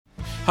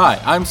Hi,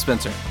 I'm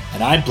Spencer.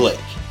 And I'm Blake.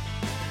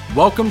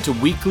 Welcome to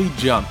Weekly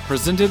Jump,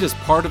 presented as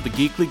part of the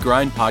Geekly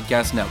Grind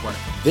Podcast Network.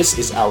 This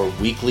is our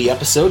weekly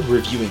episode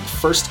reviewing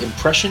first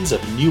impressions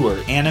of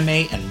newer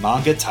anime and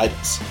manga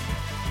titles.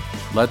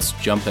 Let's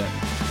jump in.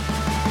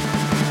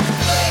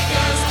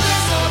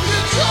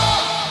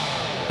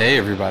 Hey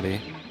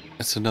everybody,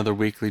 it's another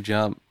Weekly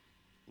Jump.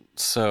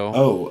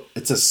 Oh,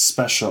 it's a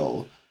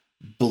special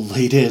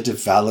belated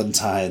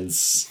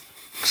Valentine's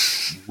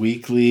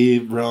weekly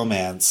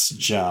romance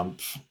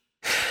jump.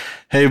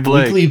 Hey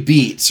Blake. Weekly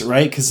Beat,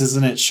 right? Because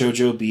isn't it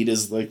Shoujo Beat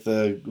is like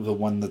the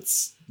one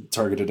that's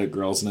targeted at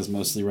girls and is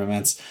mostly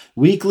romance.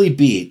 Weekly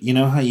Beat. You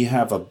know how you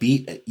have a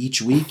beat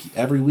each week?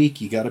 Every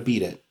week you got to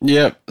beat it.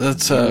 Yep,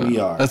 that's how you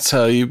do it. That's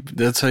how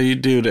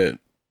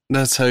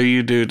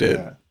you do it.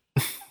 Yeah.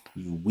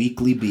 You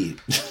weekly beat.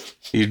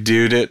 You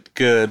doed it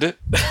good.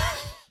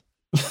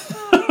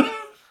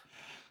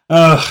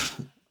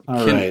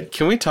 All right.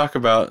 Can we talk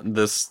about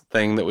this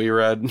thing that we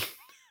read?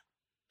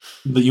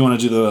 But you want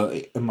to do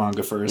the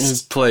manga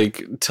first?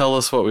 Blake, tell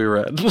us what we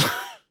read.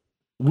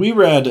 We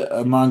read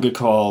a manga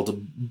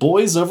called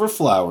Boys Over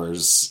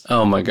Flowers.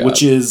 Oh my god.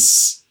 Which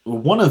is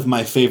one of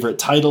my favorite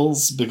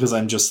titles because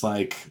I'm just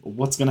like,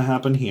 what's going to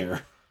happen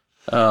here?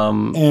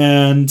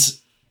 And,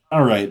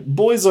 all right,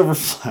 Boys Over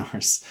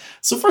Flowers.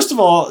 So first of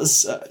all,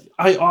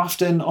 I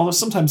often, although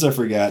sometimes I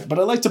forget, but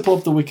I like to pull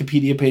up the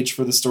Wikipedia page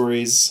for the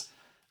stories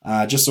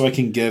just so I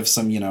can give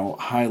some,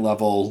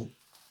 high-level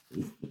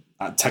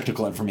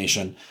technical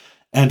information.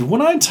 And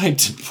when I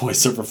typed in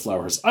Boys Over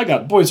Flowers, I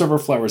got Boys Over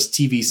Flowers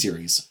TV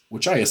series,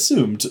 which I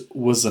assumed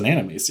was an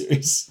anime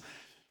series.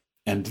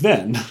 And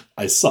then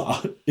I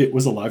saw it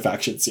was a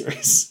live-action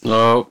series.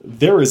 Oh.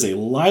 There is a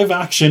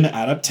live-action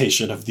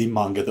adaptation of the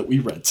manga that we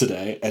read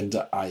today, and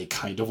I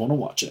kind of want to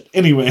watch it.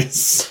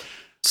 Anyways,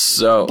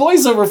 so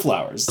Boys Over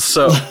Flowers.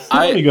 So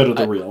let me go to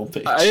the real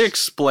page. I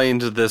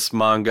explained this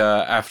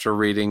manga after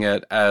reading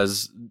it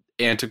as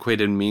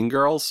antiquated Mean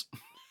Girls.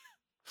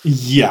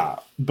 Yeah,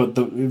 but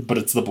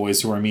it's the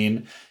boys who are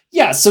mean.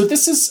 Yeah, so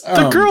this is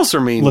the girls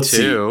are mean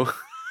too.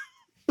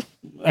 See.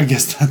 I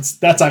guess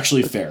that's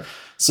actually fair.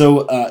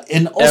 So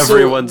and also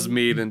everyone's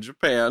mean in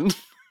Japan.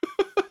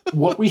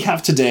 What we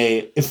have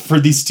today for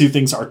these two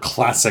things are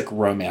classic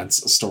romance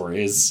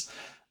stories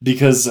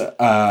because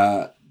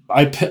I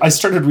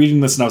started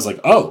reading this and I was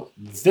like, oh,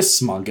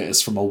 this manga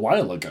is from a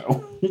while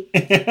ago.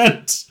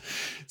 And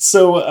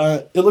so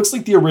it looks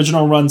like the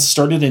original run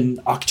started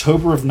in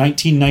October of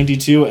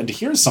 1992, and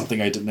here's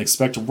something I didn't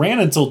expect, ran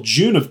until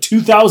June of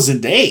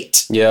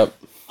 2008. Yep.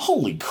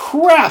 Holy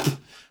crap!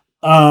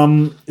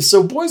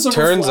 So Boys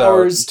Over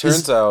Flowers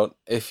turns out,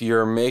 if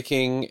you're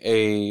making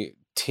a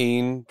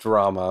teen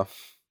drama,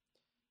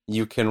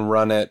 you can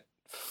run it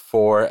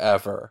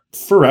forever.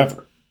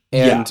 Forever.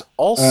 And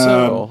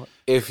also,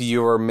 if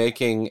you're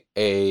making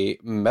a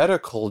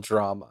medical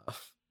drama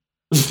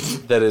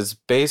that is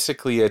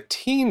basically a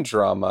teen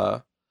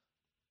drama,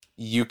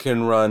 you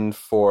can run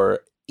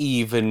for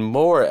even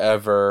more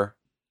ever.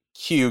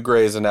 Cue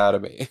Grey's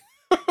Anatomy.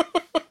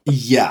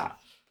 Yeah.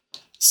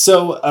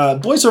 So,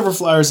 Boys Over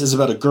Flowers is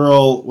about a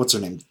girl, what's her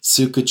name?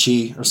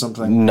 Tsukuchi or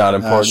something? Not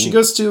important. She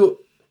goes to...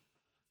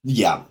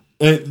 Yeah.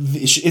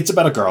 It's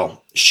about a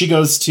girl. She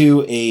goes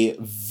to a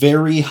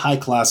very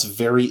high-class,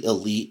 very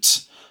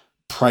elite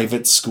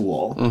private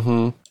school.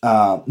 Mm-hmm.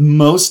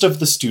 Most of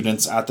the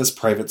students at this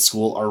private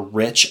school are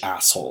rich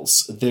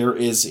assholes. There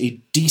is a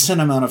decent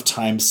amount of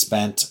time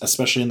spent,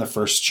 especially in the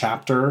first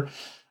chapter,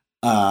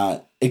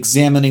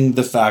 examining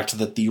the fact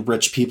that the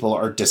rich people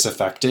are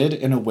disaffected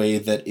in a way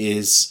that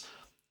is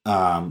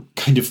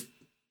kind of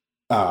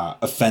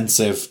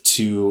offensive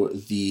to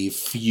the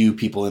few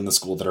people in the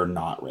school that are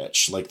not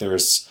rich. Like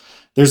there's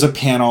a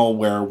panel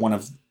where one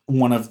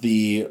of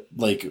the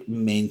like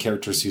main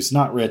characters who's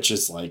not rich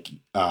is like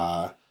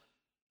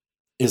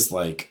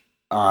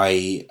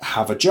I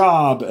have a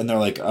job, and they're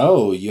like,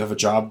 oh, you have a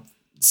job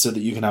so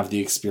that you can have the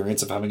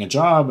experience of having a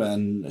job,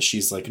 and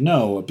she's like,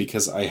 no,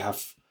 because I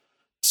have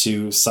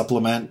to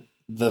supplement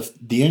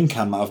the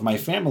income of my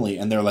family.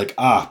 And they're like,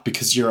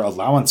 because your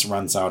allowance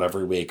runs out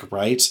every week,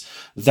 right?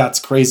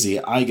 That's crazy.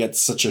 I get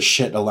such a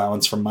shit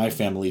allowance from my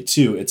family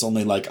too. It's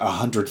only like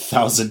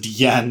 100,000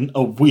 yen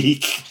a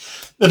week.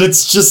 And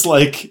it's just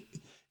like,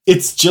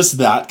 it's just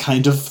that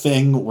kind of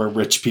thing where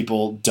rich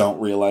people don't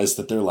realize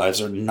that their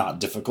lives are not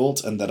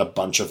difficult and that a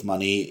bunch of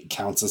money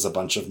counts as a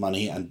bunch of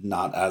money and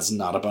not as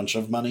not a bunch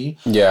of money.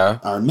 Yeah.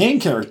 Our main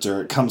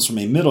character comes from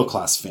a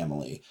middle-class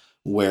family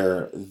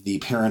where the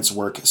parents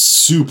work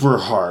super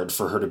hard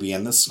for her to be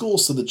in this school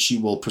so that she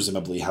will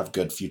presumably have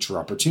good future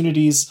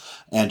opportunities.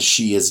 And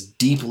she is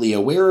deeply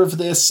aware of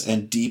this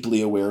and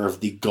deeply aware of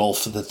the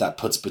gulf that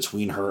puts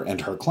between her and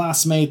her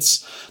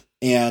classmates.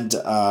 And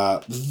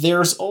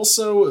there's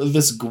also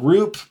this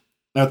group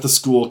at the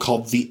school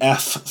called the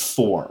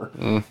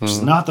F4, which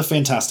is not the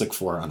Fantastic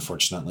Four,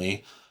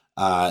 unfortunately.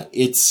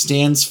 It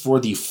stands for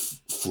the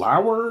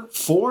Flower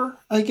Four,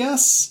 I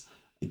guess.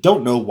 I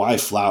don't know why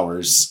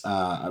flowers.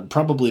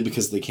 Probably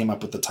because they came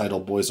up with the title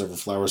Boys Over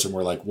Flowers and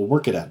we're like, we'll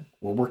work it in.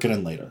 We'll work it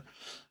in later.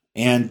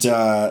 And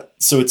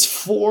so it's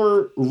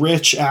 4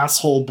 rich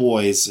asshole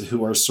boys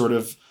who are sort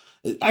of,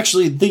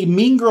 actually, the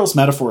Mean Girls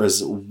metaphor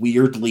is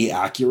weirdly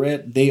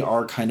accurate. They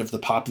are kind of the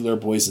popular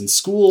boys in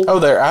school. Oh,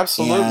 they're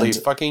absolutely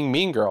fucking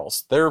Mean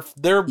Girls. They're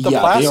the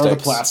plastics. They are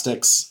the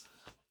plastics.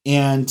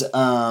 And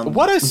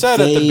what I said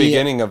at the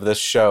beginning of this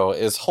show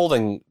is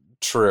holding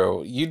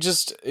true. You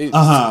just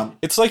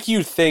it's like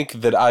you think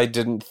that I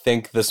didn't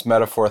think this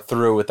metaphor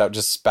through without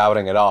just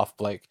spouting it off.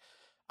 Like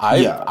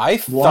I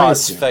thought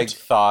fake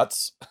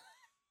thoughts.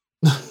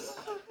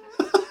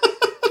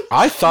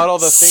 I thought all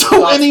the things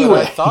that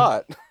I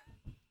thought.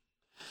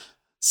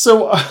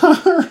 So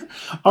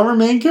our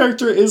main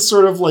character is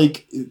sort of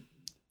like,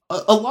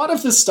 a lot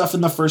of this stuff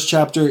in the first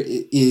chapter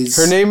is,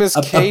 her name is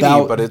Katie,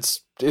 but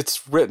it's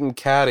written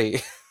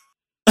Caddy.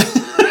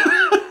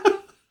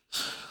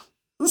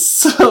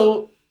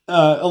 So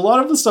a lot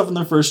of the stuff in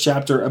the first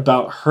chapter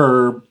about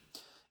her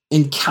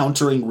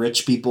encountering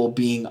rich people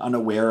being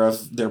unaware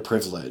of their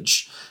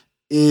privilege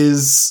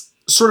is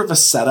sort of a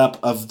setup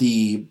of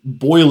the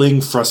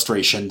boiling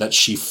frustration that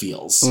she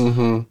feels.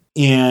 Mm-hmm.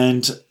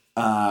 And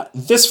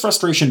this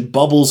frustration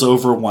bubbles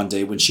over one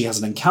day when she has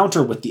an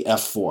encounter with the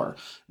F4,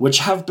 which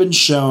have been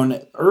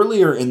shown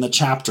earlier in the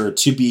chapter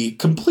to be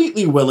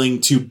completely willing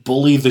to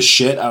bully the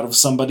shit out of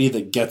somebody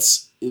that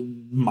gets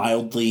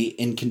mildly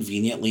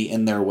inconveniently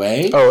in their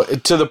way. Oh,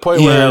 to the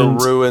point where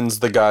it ruins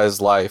the guy's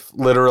life.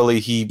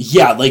 Literally, he's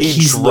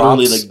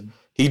literally like,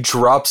 he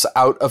drops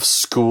out of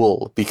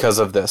school because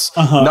of this.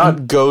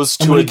 Not goes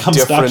to a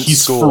different school.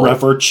 He's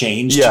forever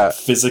changed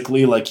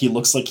physically. Like, he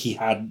looks like he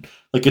had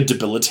like a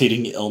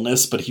debilitating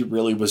illness, but he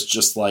really was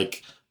just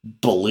like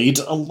bullied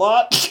a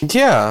lot.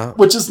 Yeah.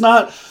 Which is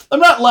not, I'm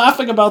not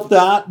laughing about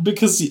that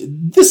because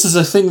this is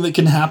a thing that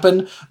can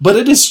happen, but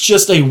it is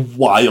just a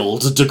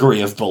wild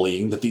degree of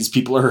bullying that these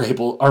people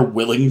are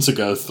willing to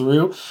go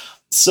through.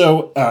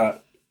 So,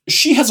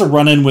 she has a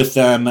run-in with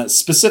them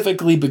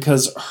specifically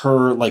because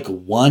her like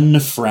one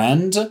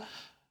friend,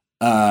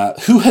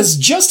 who has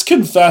just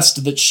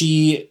confessed that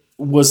she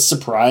was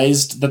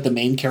surprised that the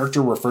main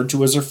character referred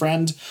to as her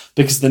friend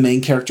because the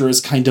main character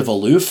is kind of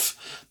aloof.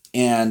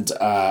 And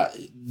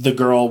the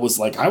girl was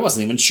like, I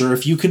wasn't even sure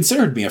if you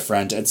considered me a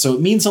friend. And so it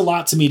means a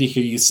lot to me to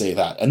hear you say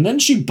that. And then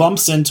she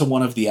bumps into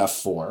one of the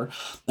F4.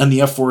 And the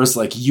F4 is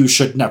like, you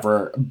should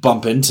never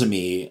bump into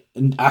me.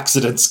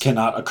 Accidents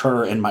cannot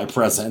occur in my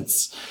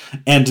presence.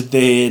 And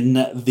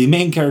then the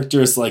main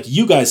character is like,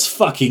 you guys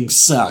fucking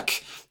suck.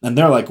 And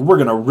they're like, we're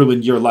going to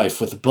ruin your life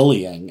with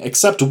bullying.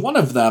 Except one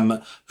of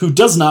them, who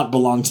does not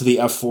belong to the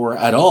F4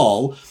 at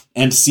all,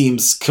 and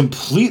seems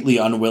completely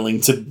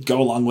unwilling to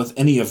go along with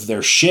any of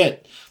their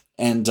shit,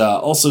 and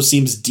also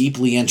seems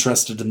deeply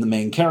interested in the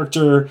main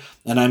character.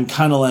 And I'm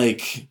kind of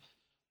like,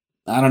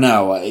 I don't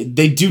know.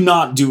 They do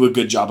not do a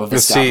good job of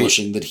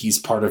establishing that he's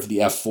part of the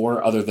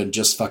F4, other than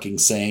just fucking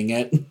saying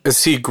it.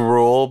 Is he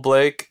Gruel,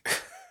 Blake?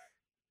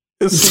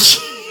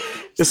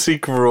 Is he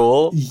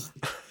Gruel?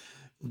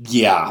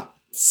 Yeah.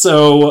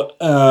 So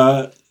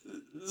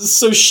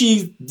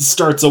she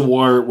starts a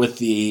war with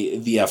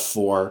the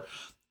F4,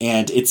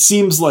 and it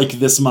seems like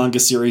this manga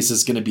series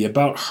is going to be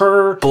about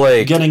her,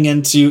 Blake, getting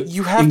into...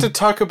 You have to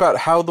talk about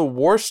how the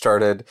war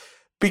started,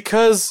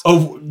 because...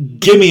 Oh,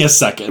 give me a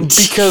second.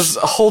 Because,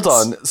 hold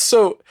on.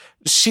 So,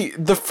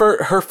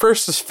 her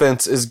first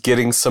offense is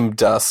getting some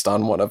dust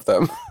on one of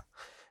them.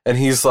 And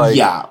he's like,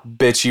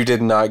 bitch, you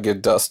did not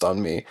get dust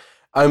on me.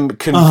 I'm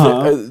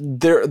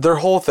their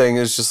whole thing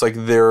is just like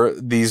they're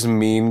these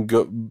mean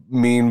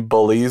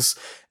bullies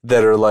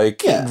that are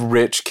like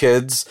rich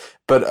kids,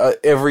 but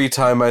every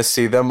time I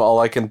see them, all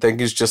I can think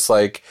is just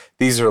like,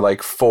 these are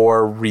like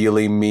 4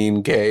 really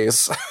mean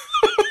gays.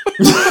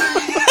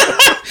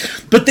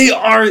 But they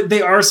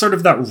are sort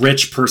of that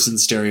rich person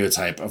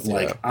stereotype of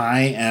like,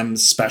 I am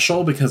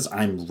special because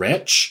I'm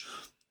rich,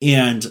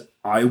 and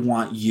I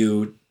want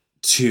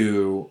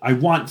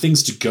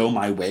things to go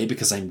my way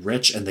because I'm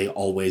rich, and they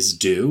always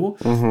do.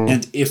 Mm-hmm.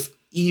 And if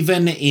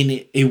even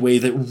in a way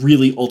that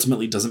really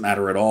ultimately doesn't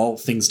matter at all,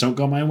 things don't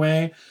go my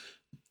way,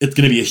 it's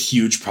going to be a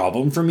huge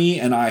problem for me.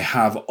 And I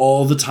have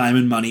all the time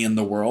and money in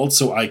the world,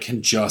 so I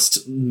can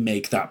just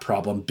make that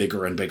problem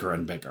bigger and bigger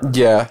and bigger.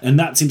 Yeah. And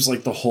that seems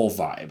like the whole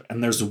vibe.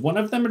 And there's one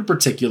of them in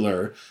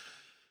particular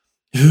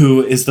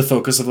who is the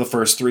focus of the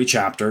first 3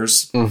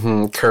 chapters.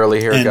 Mm-hmm. Curly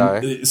hair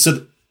guy.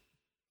 So,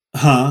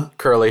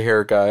 Curly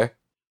hair guy.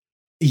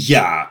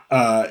 Yeah,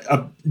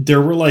 there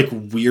were like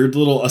weird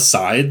little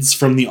asides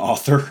from the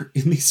author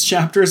in these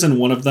chapters, and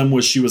one of them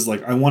was she was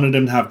like, I wanted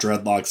him to have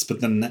dreadlocks,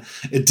 but then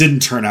it didn't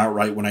turn out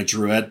right when I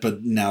drew it,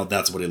 but now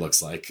that's what he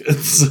looks like.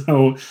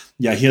 So,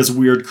 yeah, he has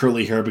weird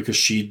curly hair because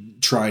she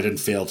tried and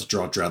failed to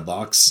draw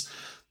dreadlocks.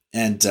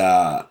 And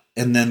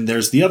then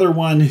there's the other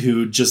one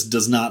who just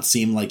does not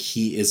seem like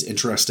he is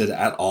interested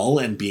at all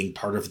in being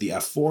part of the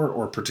F4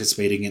 or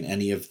participating in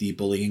any of the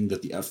bullying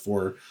that the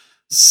F4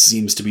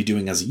 seems to be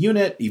doing as a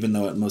unit, even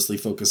though it mostly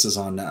focuses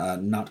on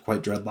Not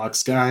Quite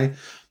Dreadlocks guy.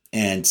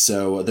 And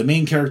so the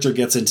main character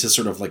gets into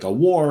sort of like a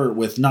war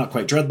with Not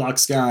Quite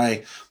Dreadlocks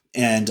guy,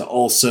 and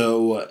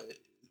also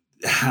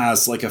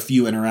has like a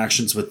few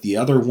interactions with the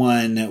other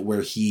one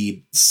where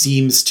he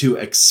seems to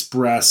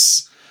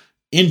express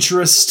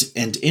interest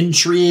and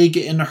intrigue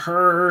in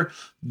her,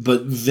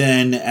 but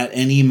then at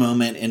any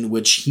moment in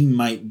which he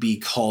might be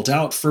called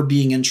out for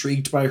being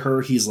intrigued by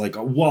her, he's like,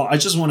 well, I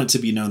just want it to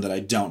be known that I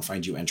don't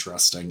find you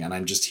interesting and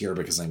I'm just here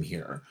because I'm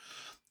here.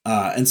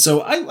 And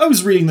so I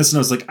was reading this and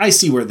I was like, I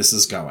see where this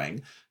is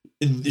going.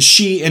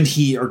 She and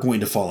he are going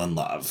to fall in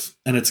love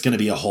and it's going to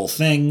be a whole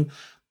thing.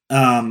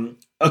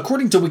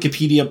 According to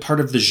Wikipedia, part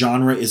of the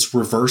genre is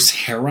reverse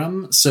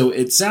harem. So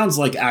it sounds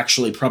like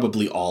actually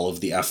probably all of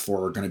the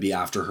F4 are going to be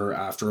after her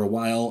after a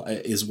while,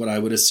 is what I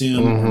would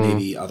assume. Or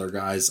maybe other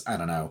guys. I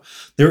don't know.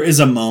 There is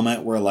a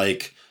moment where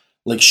like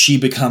she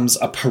becomes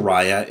a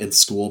pariah in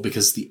school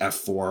because the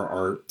F4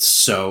 are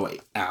so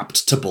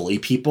apt to bully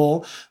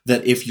people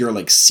that if you're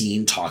like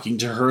seen talking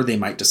to her, they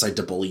might decide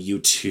to bully you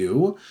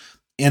too.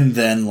 And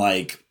then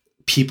like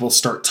people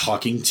start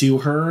talking to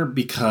her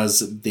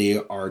because they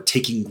are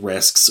taking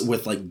risks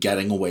with like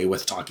getting away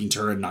with talking to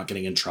her and not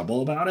getting in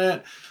trouble about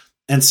it.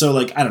 And so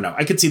like, I don't know,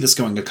 I could see this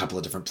going a couple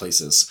of different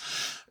places.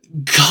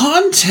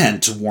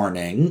 Content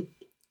warning.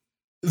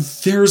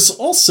 There's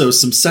also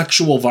some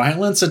sexual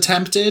violence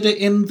attempted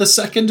in the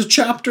second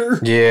chapter.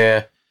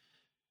 Yeah.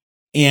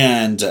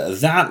 And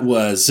that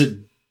was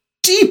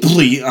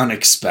deeply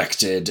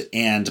unexpected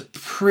and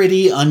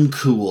pretty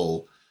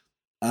uncool.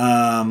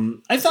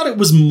 I thought it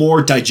was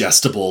more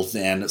digestible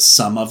than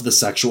some of the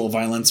sexual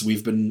violence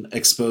we've been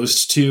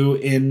exposed to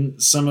in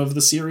some of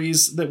the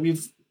series that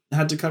we've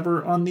had to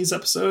cover on these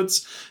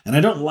episodes. And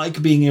I don't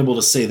like being able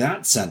to say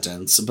that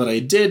sentence, but I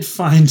did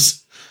find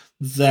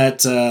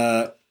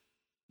that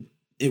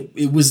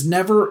it was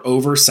never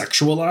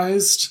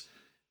over-sexualized.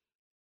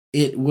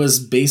 It was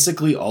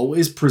basically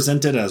always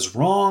presented as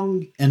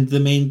wrong, and the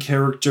main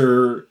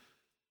character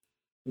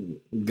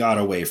got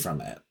away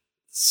from it.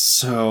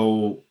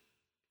 So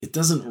it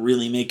doesn't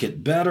really make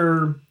it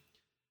better,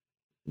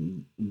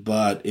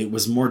 but it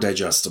was more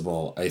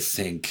digestible, I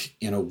think,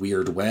 in a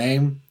weird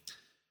way.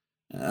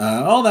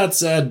 All that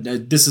said,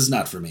 this is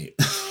not for me.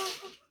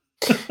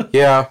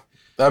 Yeah.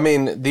 I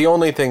mean, the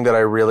only thing that I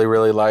really,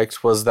 really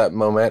liked was that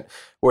moment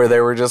where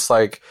they were just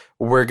like,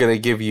 we're going to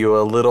give you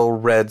a little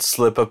red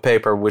slip of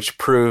paper, which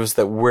proves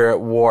that we're at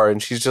war.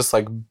 And she's just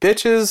like,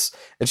 bitches.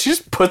 And she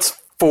just puts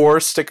 4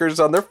 stickers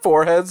on their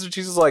foreheads. And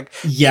she's just like,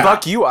 yeah,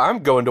 fuck you,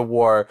 I'm going to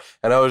war.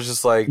 And I was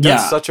just like,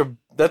 that's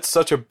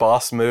such a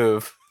boss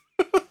move.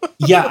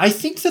 Yeah, I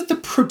think that the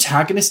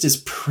protagonist is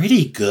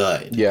pretty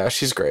good. Yeah,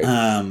 she's great.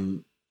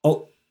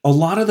 A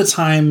lot of the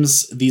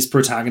times these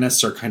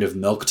protagonists are kind of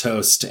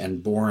milquetoast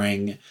and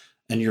boring,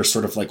 and you're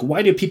sort of like,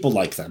 why do people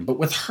like them? But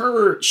with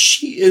her,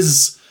 she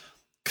is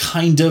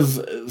kind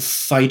of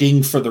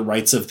fighting for the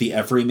rights of the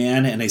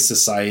everyman in a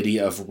society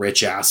of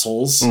rich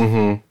assholes.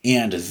 Mm-hmm.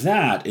 And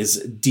that is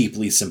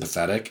deeply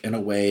sympathetic in a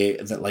way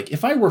that, like,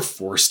 if I were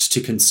forced to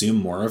consume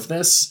more of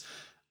this,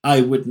 I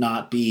would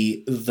not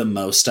be the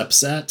most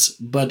upset,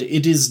 but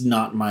it's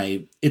not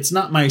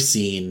my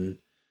scene.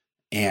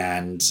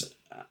 And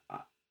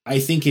I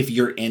think if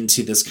you're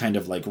into this kind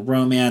of like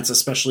romance,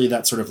 especially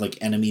that sort of like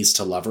enemies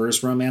to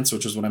lovers romance,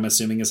 which is what I'm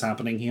assuming is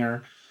happening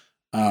here,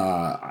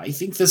 I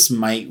think this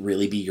might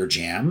really be your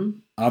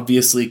jam.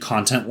 Obviously,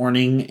 content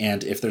warning.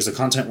 And if there's a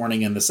content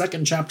warning in the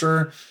second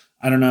chapter,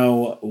 I don't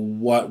know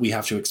what we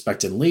have to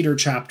expect in later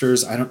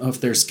chapters. I don't know if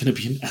there's going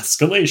to be an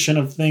escalation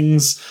of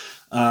things.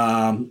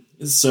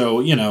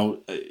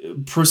 So,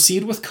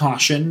 proceed with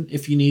caution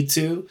if you need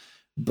to.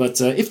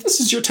 But if this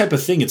is your type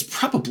of thing, it's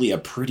probably a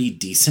pretty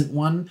decent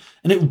one.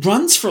 And it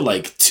runs for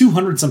like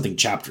 200 something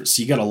chapters.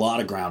 So you got a lot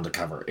of ground to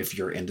cover if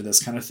you're into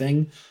this kind of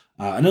thing.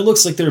 And it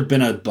looks like there have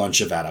been a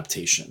bunch of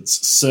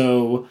adaptations.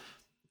 So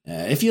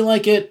if you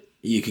like it,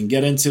 you can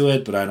get into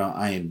it. But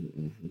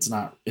it's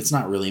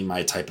not really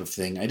my type of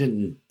thing. I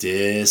didn't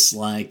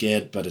dislike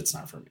it, but it's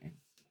not for me.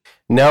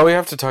 Now we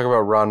have to talk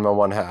about Ranma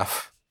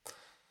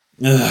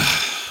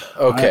 1/2.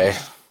 Okay.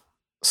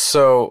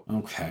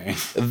 Okay.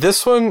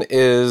 This one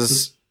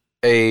is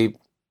we're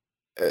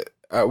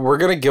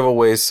going to give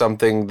away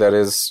something that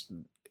is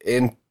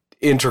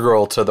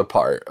integral to the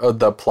plot of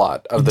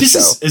the show.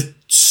 This is a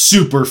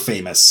super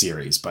famous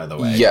series, by the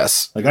way.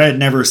 Yes. Like, I had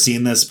never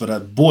seen this,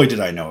 but boy, did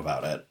I know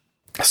about it.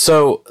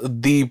 So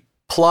the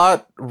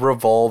plot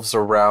revolves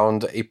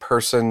around a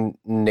person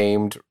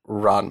named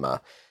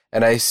Ranma.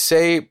 And I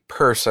say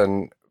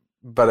person,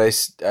 but I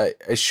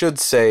should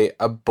say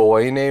a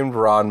boy named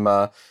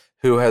Ranma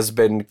who has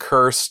been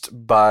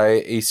cursed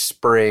by a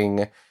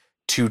spring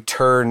to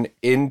turn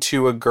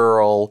into a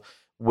girl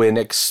when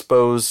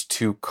exposed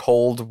to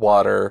cold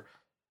water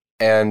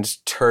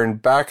and turn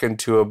back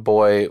into a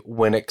boy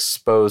when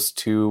exposed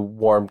to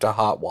warm to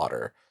hot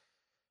water.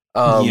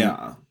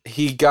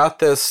 He got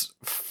this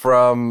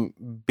from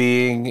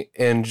being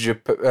in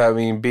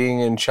being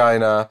in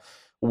China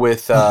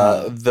with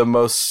the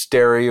most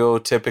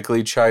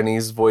stereotypically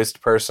Chinese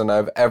voiced person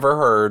I've ever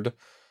heard.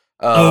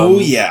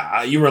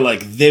 You were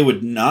like, they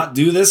would not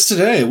do this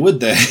today,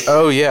 would they?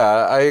 Oh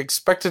yeah, I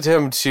expected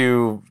him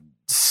to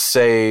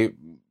say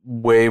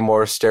way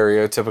more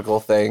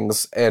stereotypical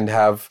things and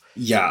have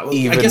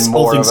even I guess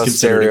more of a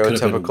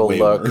stereotypical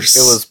look. Worse.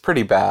 It was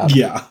pretty bad.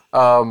 Yeah.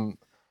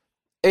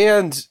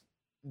 And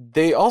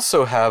they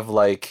also have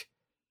like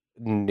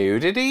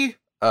nudity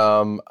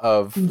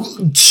of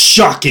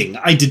shocking.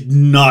 I did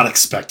not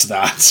expect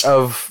that.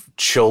 Of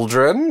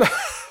children.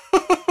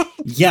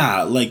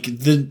 Yeah, like I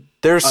gotta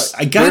they're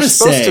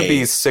supposed say, to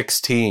be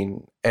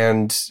 16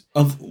 and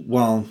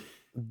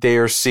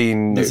they're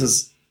seen this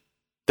is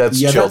that's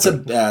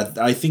children.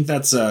 I think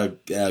that's a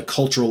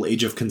cultural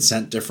age of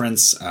consent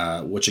difference,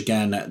 which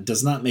again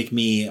does not make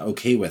me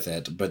okay with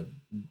it, but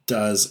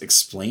does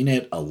explain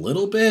it a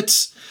little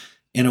bit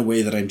in a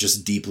way that I'm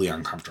just deeply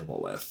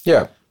uncomfortable with.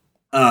 Yeah.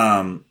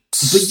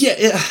 But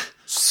yeah,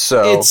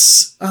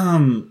 it's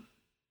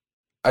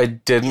I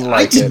didn't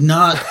like it.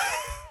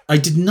 I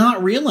did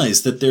not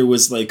realize that there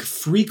was like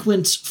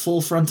frequent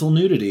full frontal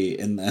nudity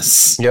in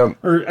this.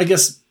 Yep. Or I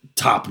guess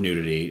top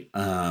nudity.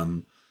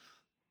 And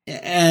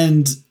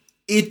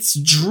it's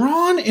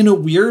drawn in a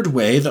weird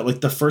way that like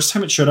the first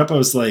time it showed up, I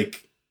was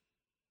like,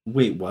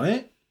 wait,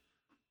 what?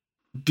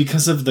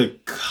 Because of the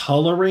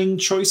coloring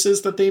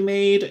choices that they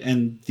made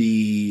and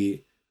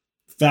the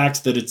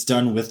fact that it's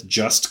done with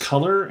just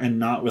color and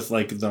not with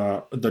like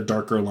the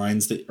darker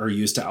lines that are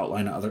used to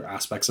outline other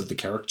aspects of the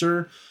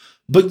character.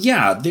 But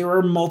yeah, there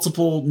are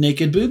multiple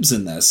naked boobs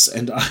in this,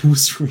 and I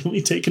was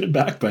really taken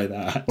aback by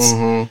that.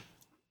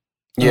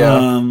 Mm-hmm.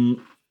 Yeah.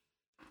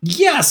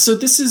 Yeah, so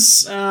this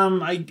is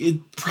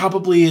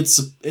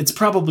it's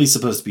probably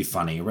supposed to be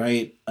funny,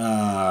 right?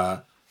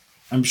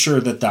 I'm sure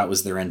that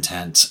was their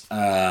intent.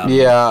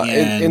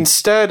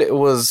 Instead it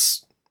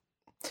was,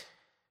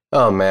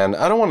 oh man,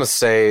 I don't want to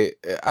say,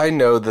 I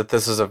know that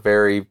this is a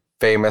very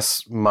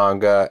famous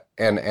manga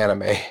and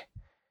anime.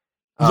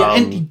 Yeah,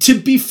 and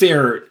to be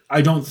fair,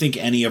 I don't think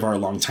any of our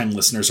longtime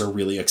listeners are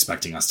really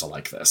expecting us to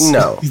like this.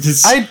 No,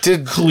 I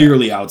did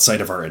clearly outside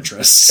of our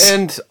interests.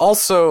 And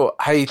also,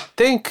 I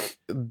think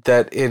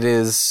that it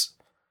is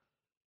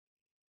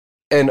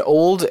an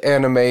old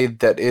anime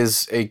that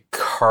is a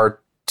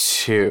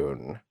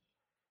cartoon.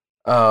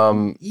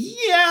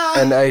 Yeah.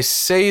 And I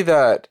say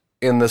that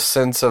in the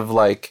sense of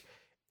like,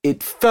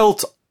 it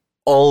felt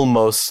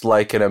almost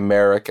like an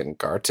American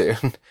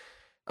cartoon.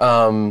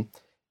 And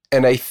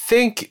I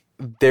think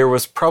there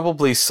was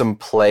probably some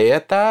play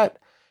at that,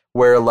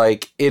 where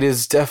like it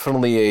is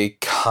definitely a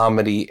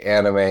comedy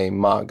anime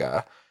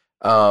manga.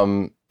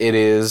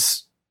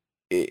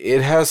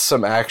 It has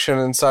some action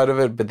inside of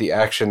it, but the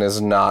action is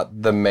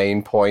not the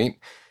main point.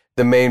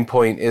 The main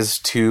point is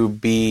to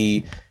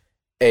be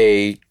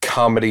a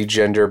comedy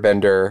gender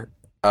bender,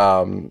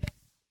 and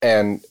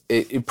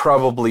it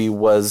probably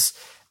was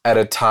at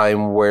a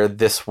time where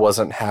this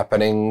wasn't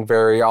happening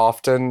very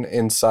often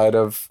inside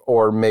of,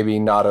 or maybe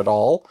not at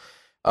all.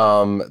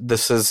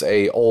 This is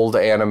a old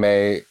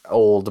anime,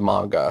 old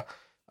manga.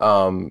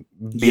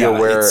 Be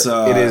aware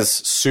it is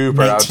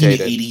super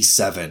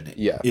 1987 outdated.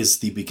 Yeah. Is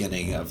the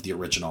beginning of the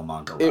original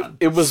manga run.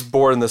 It was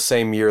born the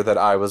same year that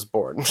I was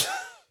born.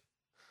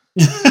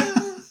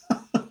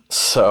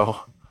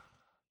 So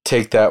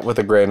take that with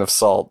a grain of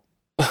salt.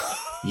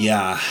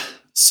 Yeah.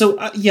 So,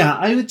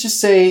 I would just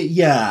say,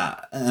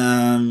 for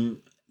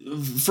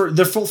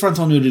the full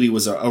frontal nudity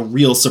was a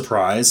real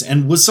surprise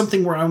and was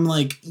something where I'm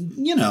like,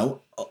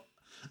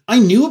 I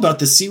knew about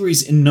this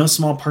series in no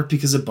small part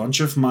because a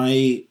bunch of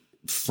my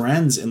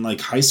friends in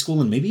like high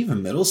school and maybe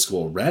even middle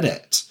school read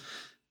it.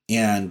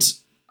 And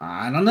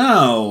I don't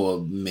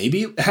know,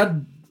 maybe it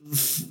had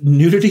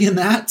nudity in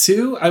that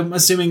too. I'm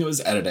assuming it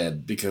was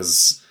edited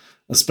because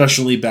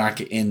especially back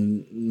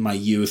in my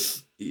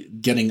youth,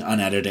 getting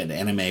unedited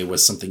anime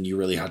was something you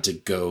really had to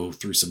go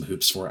through some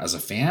hoops for as a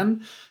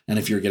fan. And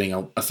if you're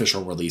getting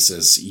official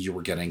releases, you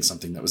were getting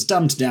something that was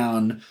dumbed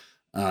down,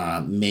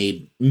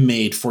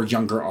 made for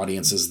younger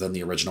audiences than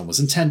the original was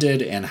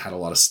intended, and had a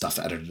lot of stuff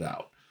edited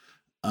out.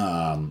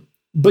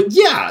 But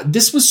yeah,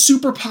 this was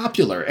super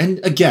popular.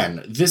 And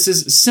again, this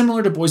is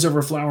similar to Boys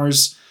Over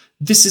Flowers.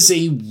 This is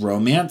a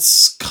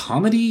romance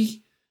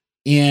comedy,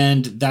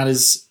 and that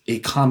is a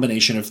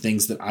combination of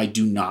things that I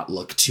do not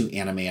look to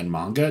anime and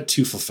manga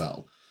to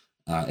fulfill.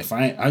 If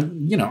I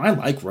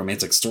like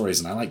romantic stories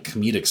and I like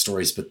comedic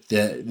stories, but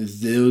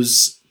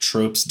those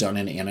tropes done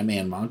in anime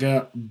and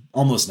manga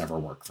almost never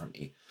work for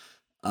me.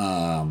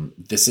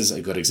 This is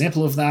a good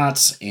example of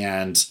that,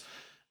 and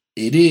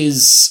it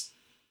is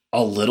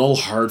a little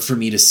hard for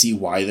me to see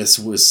why this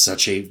was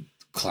such a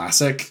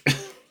classic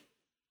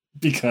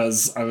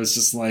because I was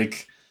just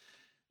like,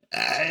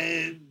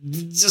 it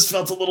just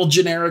felt a little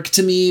generic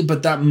to me,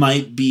 but that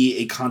might be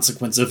a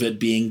consequence of it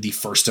being the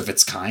first of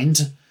its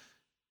kind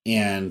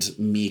and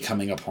me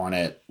coming upon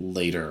it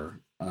later,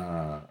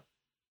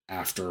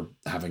 after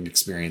having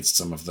experienced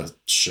some of the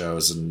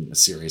shows and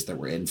series that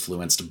were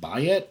influenced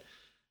by it,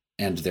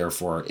 and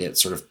therefore it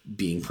sort of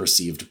being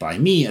perceived by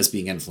me as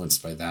being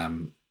influenced by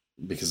them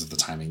because of the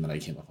timing that I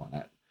came upon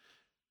it.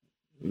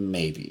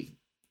 Maybe.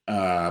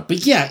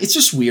 But yeah, it's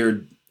just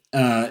weird.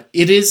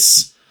 It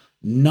is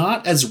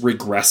not as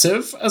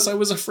regressive as I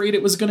was afraid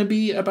it was going to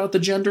be about the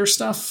gender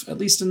stuff, at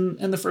least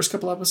in the first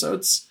couple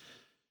episodes.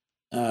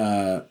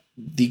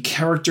 The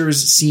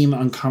characters seem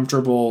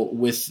uncomfortable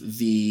with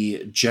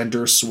the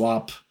gender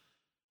swap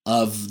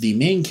of the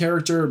main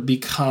character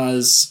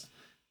because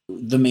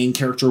the main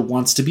character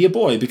wants to be a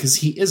boy because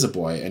he is a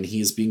boy and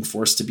he is being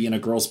forced to be in a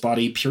girl's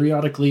body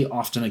periodically,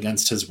 often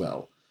against his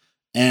will.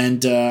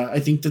 And I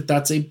think that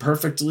that's a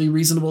perfectly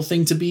reasonable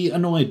thing to be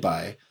annoyed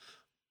by.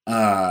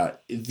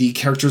 The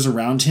characters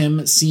around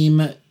him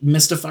seem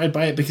mystified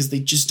by it because they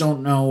just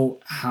don't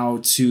know how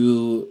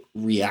to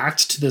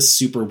react to this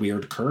super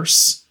weird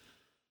curse.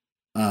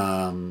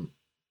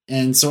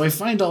 And so I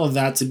find all of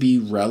that to be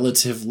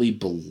relatively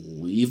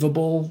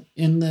believable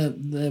in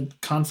the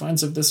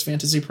confines of this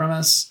fantasy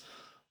premise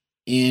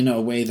in a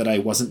way that I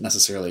wasn't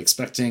necessarily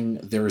expecting.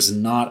 There's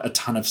not a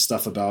ton of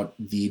stuff about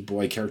the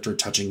boy character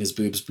touching his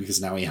boobs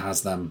because now he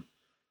has them.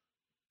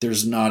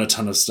 There's not a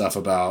ton of stuff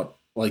about,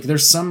 like,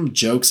 there's some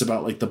jokes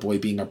about, like, the boy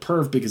being a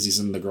perv because he's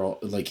in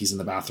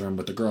the bathroom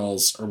with the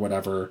girls or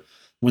whatever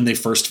when they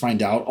first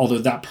find out. Although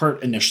that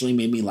part initially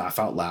made me laugh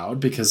out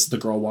loud because the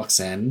girl walks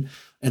in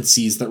and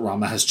sees that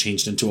Rama has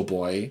changed into a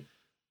boy.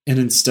 And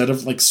instead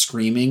of, like,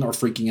 screaming or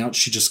freaking out,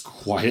 she just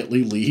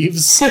quietly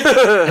leaves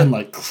and,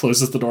 like,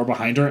 closes the door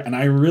behind her. And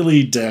I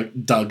really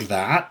dug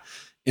that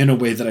in a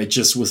way that I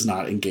just was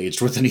not engaged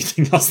with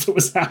anything else that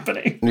was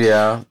happening.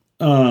 Yeah.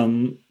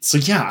 So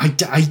yeah,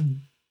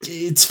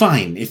 it's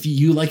fine. If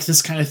you like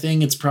this kind of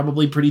thing, it's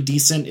probably pretty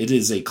decent. It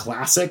is a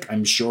classic.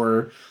 I'm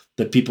sure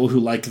that people who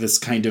like this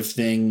kind of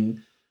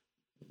thing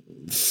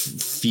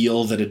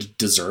feel that it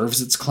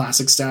deserves its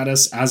classic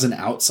status. As an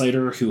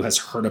outsider who has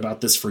heard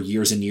about this for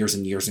years and years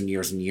and years and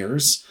years and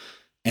years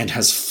and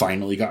has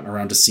finally gotten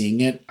around to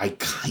seeing it, I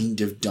kind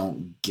of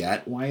don't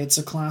get why it's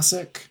a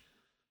classic.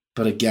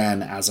 But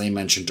again, as I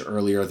mentioned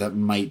earlier, that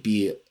might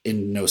be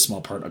in no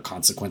small part a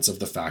consequence of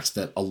the fact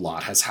that a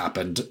lot has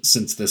happened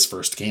since this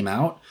first came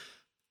out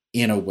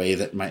in a way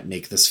that might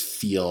make this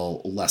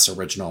feel less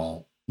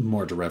original,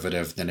 more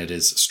derivative than it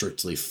is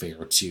strictly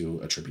fair to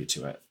attribute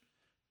to it.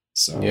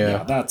 So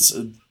yeah, that's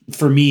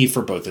for me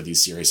for both of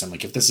these series. I'm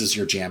like, if this is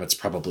your jam, it's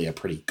probably a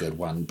pretty good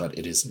one, but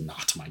it is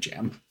not my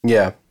jam.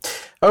 Yeah.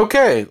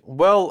 Okay.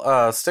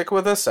 Well, stick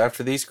with us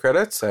after these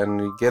credits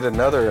and we get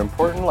another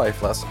important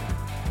life lesson.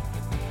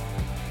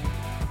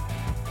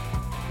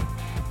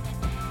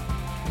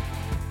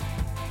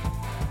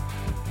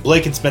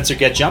 Blake and Spencer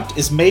Get Jumped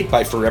is made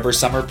by Forever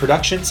Summer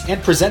Productions and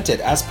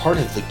presented as part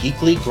of the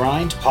Geekly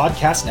Grind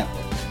podcast network.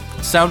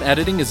 Sound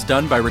editing is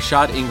done by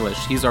Rashad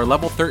English. He's our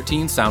level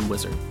 13 sound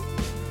wizard.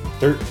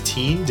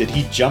 13? Did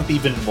he jump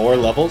even more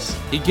levels?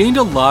 He gained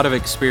a lot of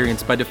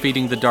experience by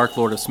defeating the Dark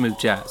Lord of Smooth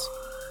Jazz.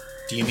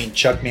 Do you mean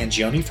Chuck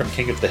Mangione from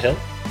King of the Hill?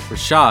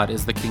 Rashad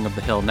is the king of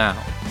the hill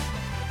now.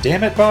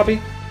 Damn it,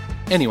 Bobby.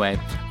 Anyway,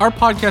 our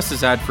podcast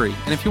is ad-free,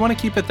 and if you want to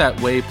keep it that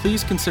way,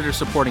 please consider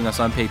supporting us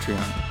on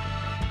Patreon.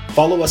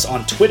 Follow us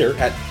on Twitter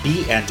at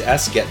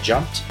B&S Get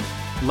Jumped.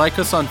 Like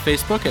us on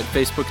Facebook at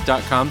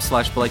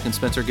facebook.com/Blake and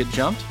Spencer Get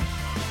Jumped.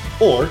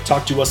 Or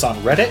talk to us on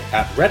Reddit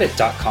at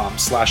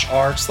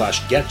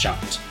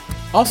reddit.com/r/getjumped.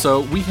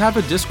 Also, we have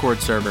a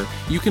Discord server.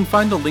 You can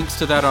find the links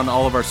to that on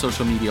all of our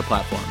social media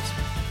platforms.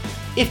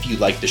 If you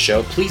like the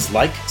show, please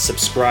like,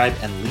 subscribe,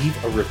 and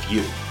leave a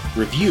review.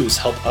 Reviews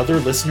help other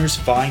listeners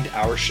find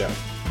our show.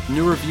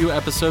 New review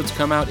episodes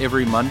come out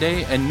every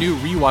Monday, and new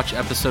rewatch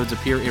episodes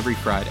appear every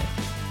Friday.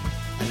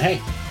 And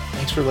hey,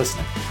 thanks for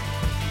listening.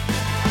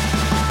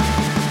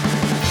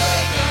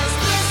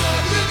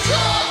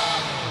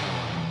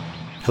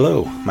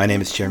 Hello, my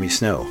name is Jeremy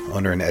Snow,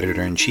 owner and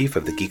editor-in-chief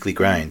of The Geekly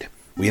Grind.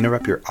 We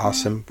interrupt your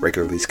awesome,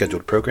 regularly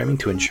scheduled programming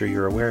to ensure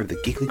you're aware of the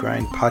Geekly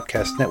Grind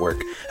podcast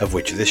network, of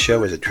which this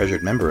show is a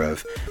treasured member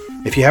of.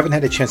 If you haven't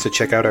had a chance to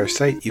check out our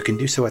site, you can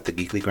do so at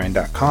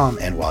thegeeklygrind.com,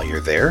 and while you're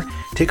there,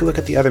 take a look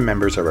at the other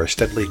members of our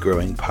steadily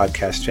growing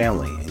podcast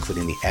family,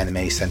 including the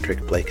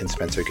anime-centric Blake and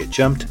Spencer Get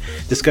Jumped,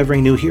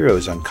 discovering new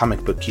heroes on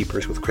Comic Book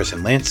Keepers with Chris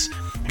and Lance,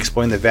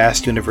 exploring the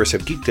vast universe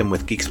of geekdom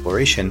with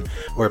Geeksploration,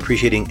 or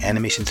appreciating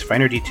animation's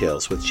finer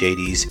details with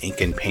JD's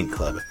Ink and Paint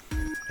Club.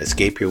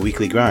 Escape your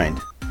weekly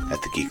grind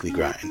at the Geekly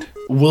Grind.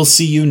 We'll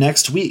see you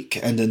next week,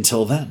 and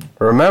until then,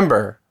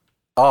 remember,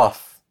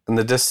 off in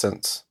the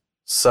distance,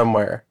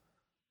 somewhere,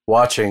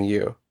 watching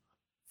you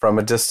from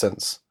a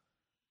distance,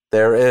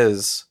 there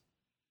is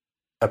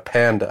a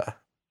panda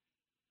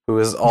who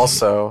is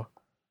also,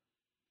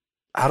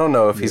 I don't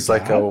know if he's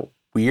like a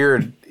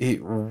weird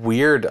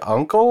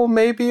uncle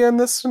maybe in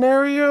this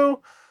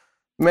scenario.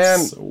 Man,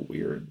 so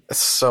weird. It's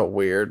so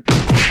weird.